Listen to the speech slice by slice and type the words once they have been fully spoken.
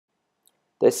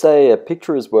They say a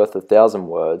picture is worth 1,000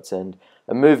 words and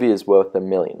a movie is worth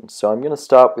 1,000,000, so I'm going to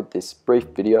start with this brief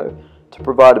video to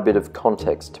provide a bit of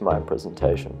context to my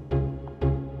presentation.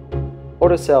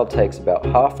 Autosail takes about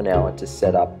half an hour to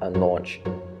set up and launch.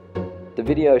 The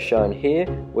video shown here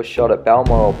was shot at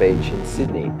Balmoral Beach in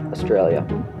Sydney, Australia.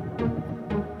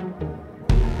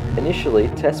 Initially,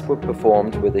 tests were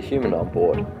performed with a human on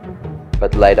board,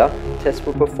 but later, tests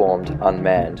were performed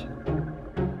unmanned.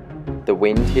 The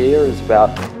wind here is about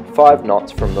 5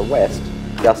 knots from the west,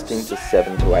 gusting to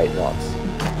 7 to 8 knots.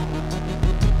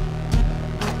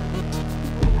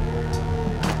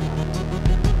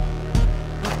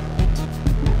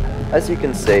 As you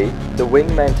can see, the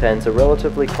wing maintains a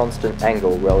relatively constant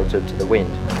angle relative to the wind,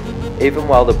 even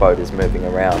while the boat is moving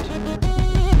around.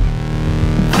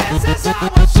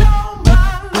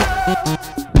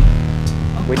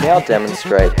 We now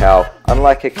demonstrate how,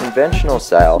 unlike a conventional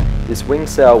sail, this wing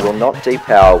sail will not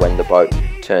depower when the boat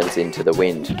turns into the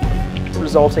wind,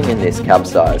 resulting in this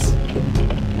capsize.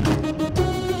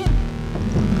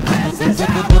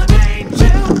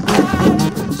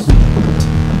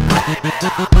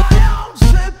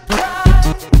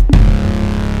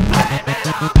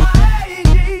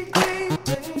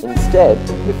 Instead,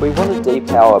 if we want to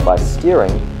depower by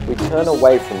steering, we turn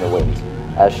away from the wind,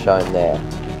 as shown there.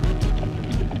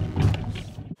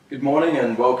 Good morning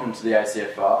and welcome to the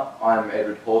ACFR. I'm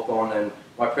Edward Hawthorne and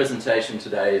my presentation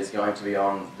today is going to be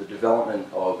on the development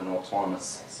of an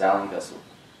autonomous sailing vessel.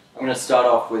 I'm going to start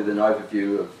off with an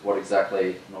overview of what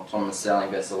exactly an autonomous sailing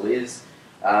vessel is,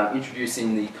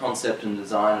 introducing the concept and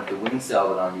design of the wing sail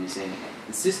that I'm using,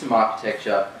 the system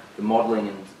architecture, the modelling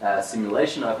and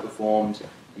simulation I've performed,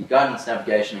 the guidance,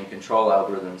 navigation and control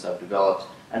algorithms I've developed,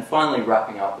 and finally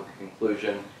wrapping up with a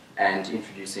conclusion and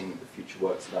introducing the future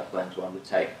works that I plan to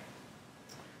undertake.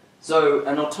 So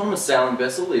an autonomous sailing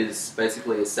vessel is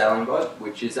basically a sailing boat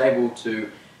which is able to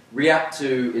react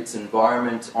to its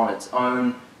environment on its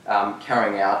own,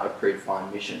 carrying out a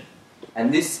predefined mission.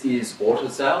 And this is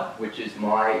Autosail, which is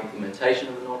my implementation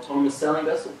of an autonomous sailing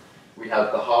vessel. We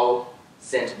have the hull,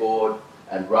 centreboard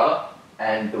and rudder,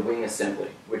 and the wing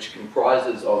assembly, which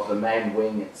comprises of the main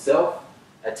wing itself,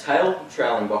 a tail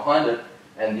trailing behind it,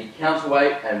 and the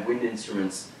counterweight and wind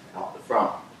instruments out the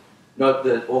front. Note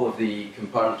that all of the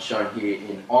components shown here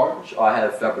in orange I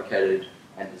have fabricated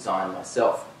and designed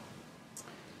myself.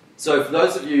 So for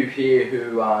those of you here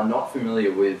who are not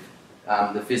familiar with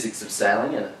the physics of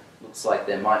sailing, and it looks like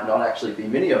there might not actually be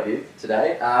many of you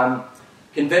today,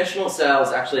 conventional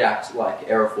sails actually act like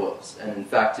aerofoils. And in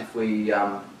fact, if we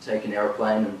take an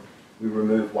aeroplane and we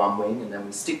remove one wing and then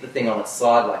we stick the thing on its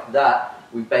side like that,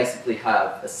 we basically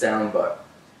have a sailing boat.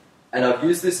 And I've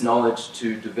used this knowledge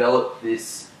to develop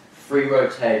this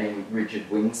free-rotating rigid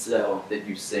wing sail that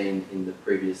you've seen in the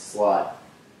previous slide.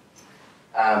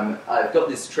 I've got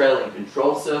this trailing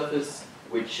control surface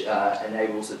which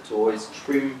enables it to always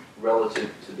trim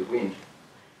relative to the wind.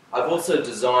 I've also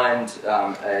designed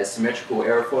a symmetrical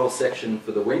aerofoil section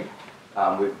for the wing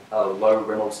with a low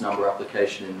Reynolds number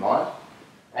application in mind.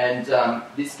 And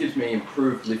this gives me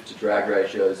improved lift-to-drag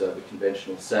ratios over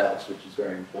conventional sails, which is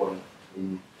very important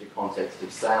in the context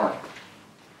of sailing.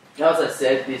 Now, as I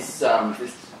said, this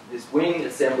wing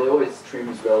assembly always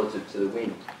trims relative to the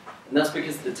wind. And that's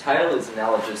because the tail is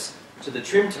analogous to the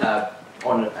trim tab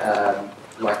on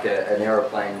like an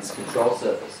aeroplane's control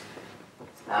surface.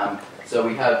 So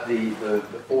we have the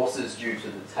forces due to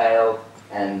the tail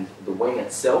and the wing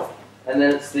itself, and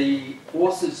then it's the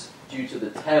forces due to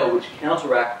the tail which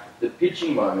counteract the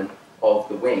pitching moment of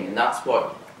the wing, and that's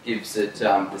what gives it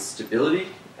the stability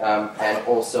and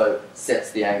also sets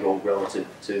the angle relative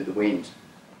to the wind.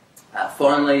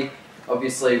 Finally,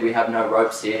 obviously we have no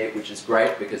ropes here, which is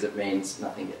great because it means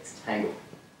nothing gets tangled.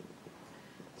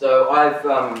 So I've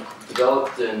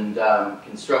developed and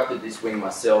constructed this wing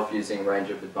myself using a range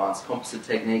of advanced composite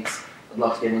techniques. I'd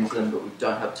love to get into them, but we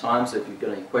don't have time, so if you've got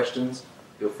any questions,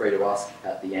 feel free to ask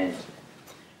at the end.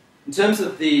 In terms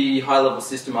of the high-level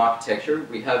system architecture,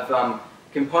 we have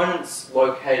components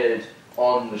located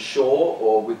on the shore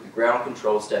or with the ground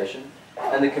control station,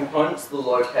 and the components that are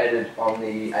located on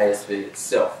the ASV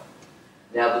itself.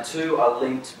 Now the two are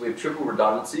linked with triple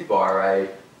redundancy via a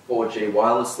 4G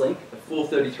wireless link, a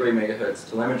 433 MHz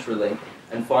telemetry link,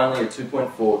 and finally a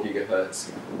 2.4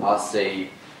 GHz RC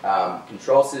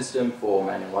control system for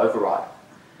manual override.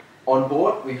 On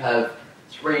board we have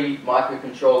 3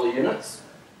 microcontroller units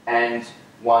and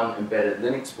 1 embedded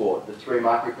Linux board. The 3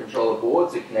 microcontroller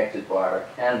boards are connected via a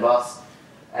CAN bus,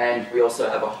 and we also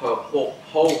have a whole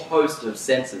host of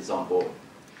sensors on board.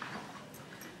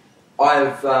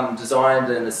 I've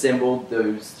designed and assembled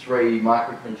those 3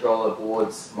 microcontroller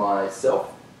boards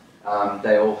myself.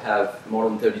 They all have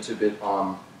modern 32-bit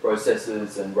ARM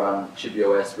processors and run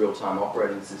ChibOS real-time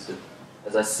operating system.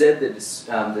 As I said,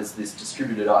 there's this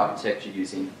distributed architecture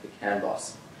using the CAN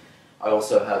bus. I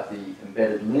also have the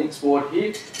embedded Linux board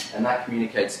here, and that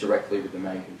communicates directly with the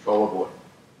main controller board.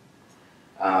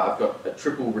 I've got a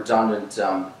triple redundant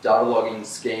data logging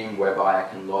scheme whereby I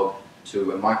can log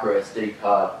to a micro SD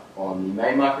card on the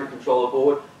main microcontroller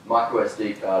board, micro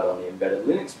SD card on the embedded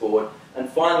Linux board, and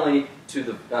finally to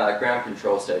the ground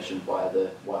control station via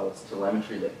the wireless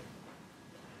telemetry link.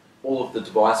 All of the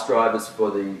device drivers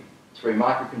for the 3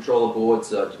 microcontroller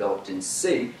boards are developed in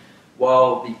C,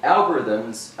 while the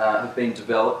algorithms have been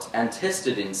developed and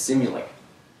tested in Simulink.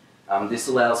 This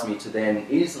allows me to then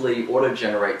easily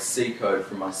auto-generate C code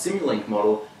from my Simulink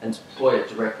model and deploy it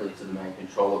directly to the main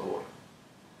controller board.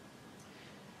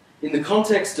 In the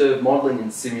context of modelling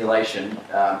and simulation,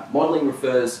 modelling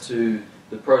refers to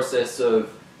the process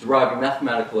of deriving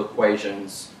mathematical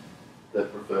equations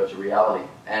that refer to reality.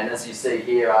 And as you see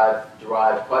here, I've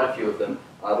derived quite a few of them.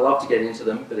 I'd love to get into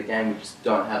them, but again, we just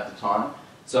don't have the time.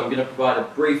 So I'm going to provide a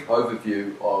brief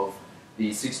overview of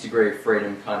the 6 degree of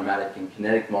freedom kinematic and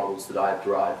kinetic models that I've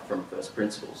derived from first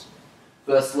principles.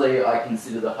 Firstly, I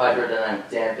consider the hydrodynamic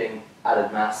damping,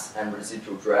 added mass, and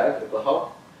residual drag of the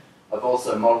hull. I've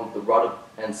also modelled the rudder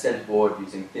and centreboard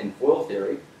using thin foil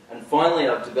theory. And finally,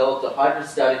 I've developed a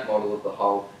hydrostatic model of the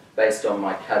hull based on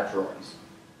my CAD drawings.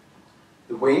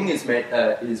 The wing is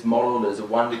modelled as a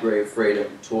 1 degree of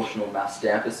freedom torsional mass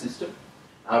damper system.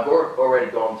 I've already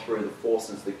gone through the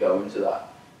forces that go into that.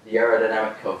 The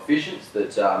aerodynamic coefficients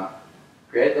that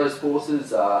create those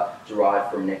forces are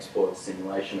derived from an exporter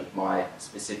simulation of my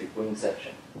specific wing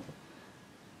section.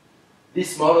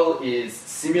 This model is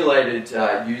simulated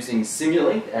using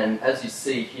Simulink, and as you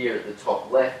see here at the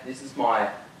top left, this is my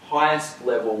highest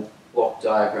level block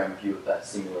diagram view of that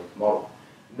Simulink model.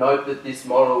 Note that this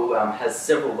model has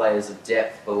several layers of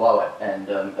depth below it, and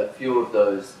a few of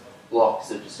those blocks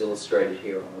are just illustrated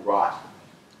here on the right.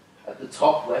 At the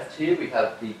top left here we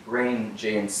have the green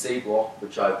GNC block,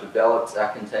 which I've developed.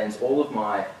 That contains all of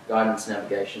my guidance,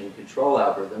 navigation and control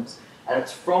algorithms, and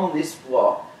it's from this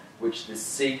block which the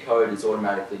C code is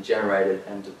automatically generated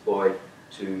and deployed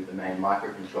to the main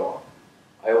microcontroller.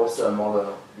 I also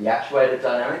model the actuator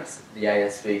dynamics, the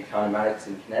ASV kinematics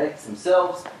and kinetics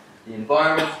themselves, the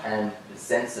environment and the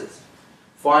sensors.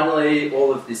 Finally,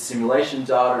 all of this simulation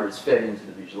data is fed into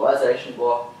the visualization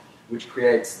block, which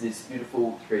creates this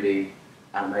beautiful 3D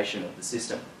animation of the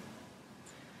system.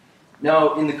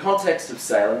 Now, in the context of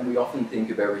sailing, we often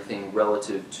think of everything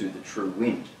relative to the true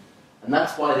wind. And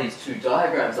that's why these 2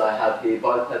 diagrams I have here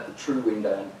both have the true wind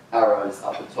arrows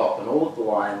up the top, and all of the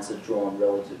lines are drawn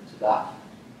relative to that.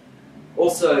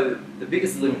 Also, the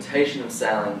biggest limitation of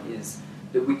sailing is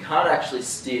that we can't actually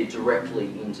steer directly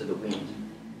into the wind.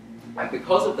 And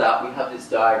because of that, we have this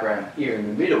diagram here in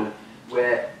the middle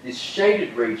where this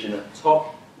shaded region at the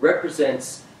top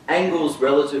represents angles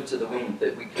relative to the wind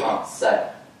that we can't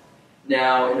sail.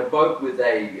 Now, in a boat with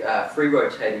a free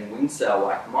rotating wind sail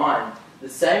like mine, the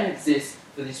same exists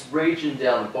for this region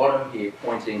down the bottom here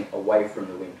pointing away from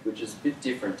the wind, which is a bit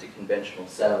different to conventional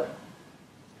sailing.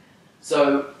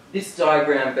 So this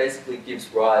diagram basically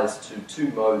gives rise to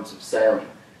 2 modes of sailing.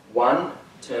 One,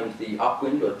 termed the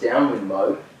upwind or downwind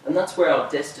mode, and that's where our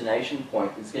destination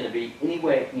point is going to be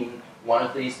anywhere in one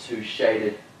of these 2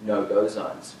 shaded no-go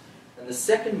zones. And the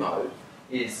second mode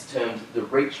is termed the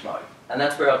reach mode, and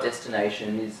that's where our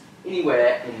destination is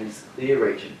anywhere in this clear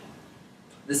region.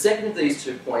 The second of these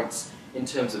 2 points in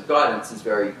terms of guidance is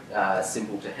very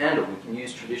simple to handle. We can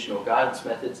use traditional guidance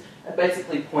methods and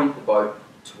basically point the boat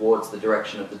towards the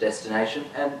direction of the destination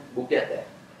and we'll get there.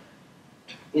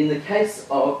 In the case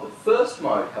of the first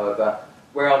mode, however,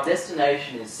 where our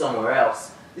destination is somewhere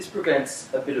else, this presents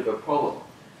a bit of a problem.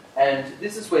 And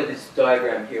this is where this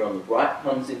diagram here on the right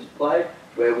comes into play,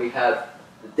 where we have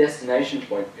the destination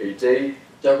point PD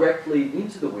directly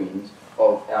into the wind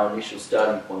of our initial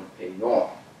starting point P naught.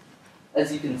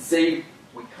 As you can see,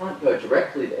 we can't go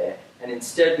directly there, and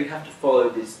instead we have to follow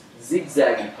this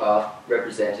zigzaggy path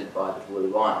represented by the blue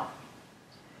line.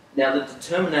 Now, the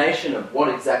determination of what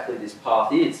exactly this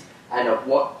path is and at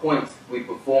what points we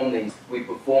perform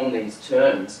these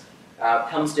turns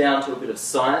comes down to a bit of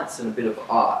science and a bit of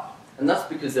art. And that's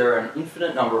because there are an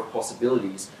infinite number of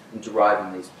possibilities in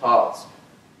deriving these paths.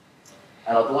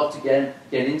 And I'd love to get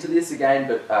into this again,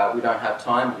 but we don't have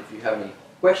time. If you have any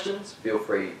questions, feel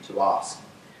free to ask.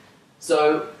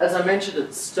 So, as I mentioned at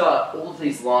the start, all of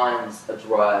these lines are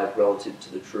derived relative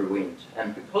to the true wind.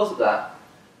 And because of that,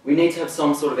 we need to have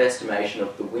some sort of estimation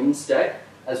of the wind state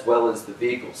as well as the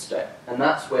vehicle state, and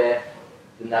that's where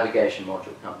the navigation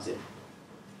module comes in.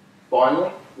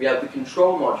 Finally, we have the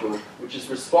control module, which is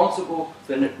responsible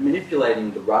for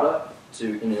manipulating the rudder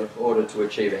in order to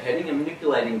achieve a heading, and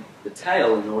manipulating the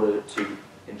tail in order to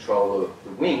control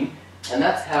the wing, and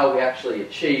that's how we actually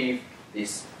achieve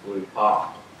this blue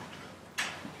path.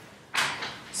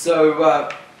 So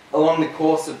along the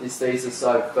course of this thesis,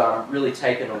 I've really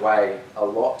taken away a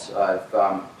lot. I've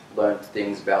learned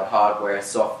things about hardware,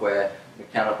 software,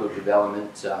 mechanical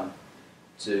development,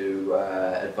 to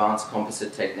advanced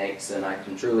composite techniques, and I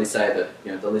can truly say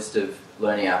that the list of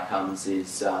learning outcomes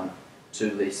is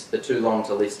too long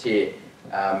to list here.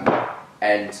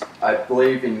 And I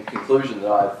believe in conclusion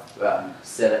that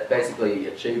I've basically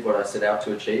achieved what I set out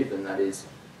to achieve, and that is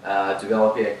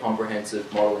developing a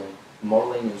comprehensive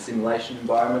modelling and simulation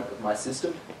environment of my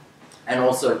system, and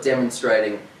also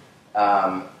demonstrating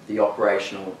the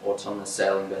operational autonomous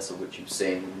sailing vessel which you've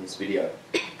seen in this video.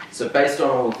 So based on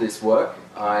all of this work,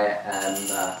 I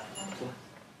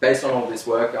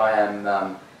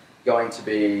am going to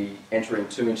be entering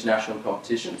 2 international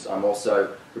competitions. I'm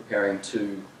also preparing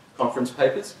 2 conference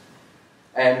papers,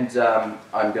 and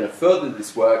I'm going to further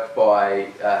this work by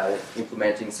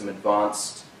implementing some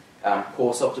advanced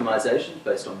course optimization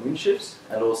based on wind shifts,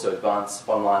 and also advanced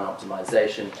online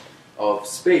optimization of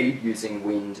speed using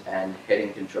wind and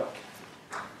heading control.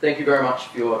 Thank you very much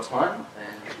for your time,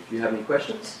 and if you have any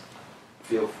questions,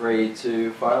 feel free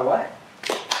to fire away.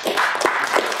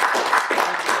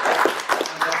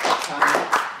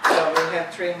 So we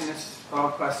have 3 minutes for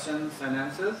questions and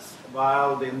answers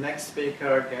while the next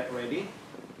speaker get ready.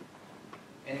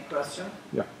 Any question?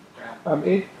 Yeah.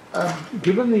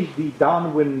 Given the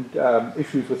downwind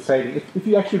issues with sailing, if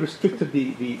you actually restricted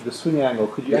the swing angle,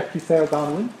 could you actually sail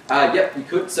downwind? Yep, you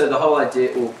could. So the whole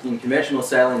idea, or in conventional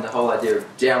sailing, the whole idea of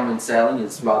downwind sailing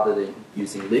is rather than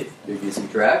using lift, you're using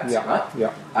drags, right?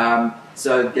 Yeah.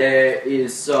 So there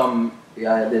is some,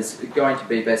 there's going to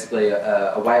be basically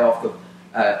a way off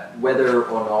of whether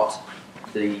or not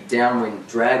the downwind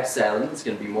drag sailing is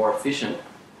going to be more efficient.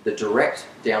 The direct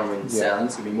downwind sailing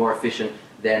is going to be more efficient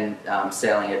than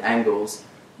sailing at angles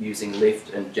using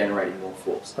lift and generating more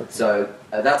force. Okay. So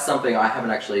that's something I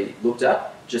haven't actually looked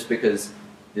at, just because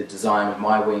the design of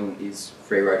my wing is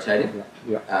free rotating.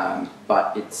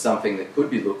 But it's something that could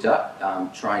be looked at,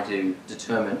 trying to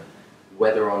determine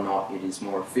whether or not it is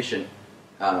more efficient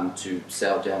to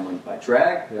sail downwind by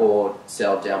drag or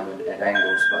sail downwind at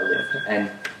angles by lift. And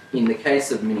in the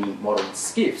case of mini modern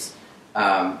skiffs,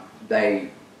 they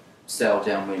sail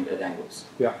downwind at angles.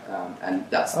 And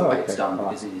that's the way it's done,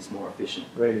 because it is more efficient.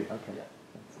 Really? Okay.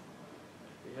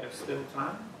 We have still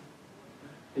time.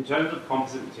 In terms of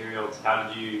composite materials, how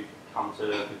did you come to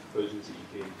the conclusions that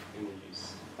you did in the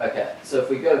use? Okay, so if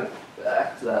we go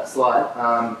back to that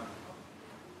slide,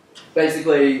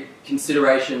 basically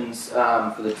considerations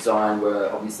for the design were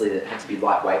obviously that it had to be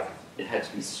lightweight, it had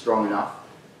to be strong enough,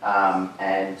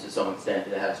 and to some extent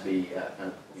it had to be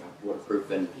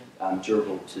waterproof and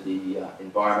durable to the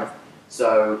environment.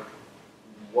 So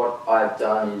what I've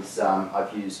done is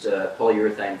I've used a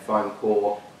polyurethane foam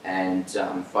core and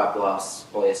fiberglass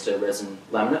polyester resin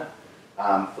laminate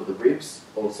for the ribs,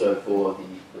 also for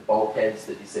the bulkheads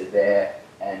that you see there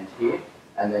and here.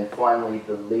 And then finally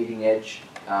the leading edge,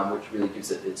 which really gives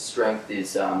it its strength,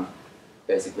 is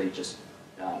basically just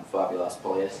fiberglass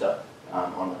polyester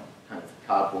on a kind of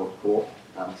cardboard core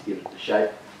to give it the shape.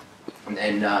 And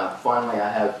then finally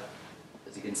I have,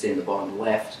 as you can see in the bottom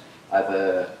left, I have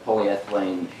a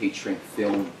polyethylene heat shrink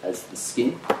film as the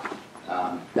skin.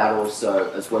 That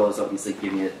also, as well as obviously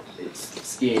giving it its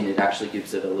skin, it actually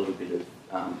gives it a little bit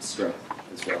of strength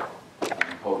as well,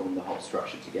 holding the whole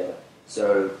structure together.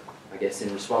 So I guess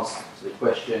in response to the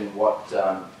question, what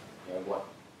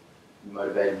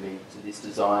motivated me to this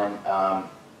design,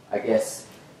 I guess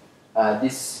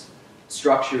this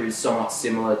structure is somewhat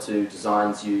similar to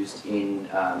designs used in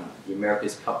the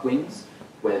America's Cup wings,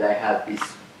 where they have this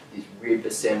rib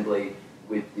assembly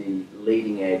with the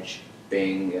leading edge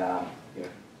being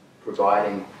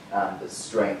providing the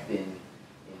strength in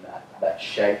that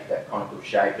shape, that conical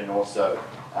shape, and also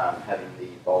having the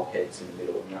bulkheads in the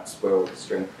middle, and that's where all the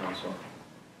strength comes from.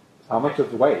 How much does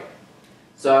it weigh?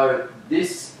 So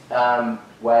this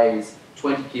weighs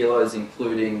 20 kilos,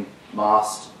 including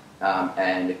mast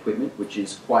and equipment, which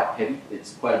is quite heavy.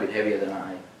 It's quite a bit heavier than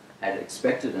I had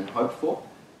expected and hoped for,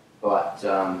 but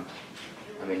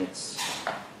I mean,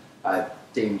 I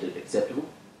deemed it acceptable.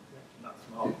 Not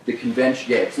small. The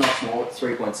convention, it's not small. It's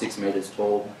 3.6 meters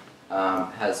tall.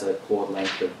 Has a chord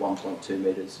length of 1.2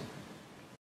 meters.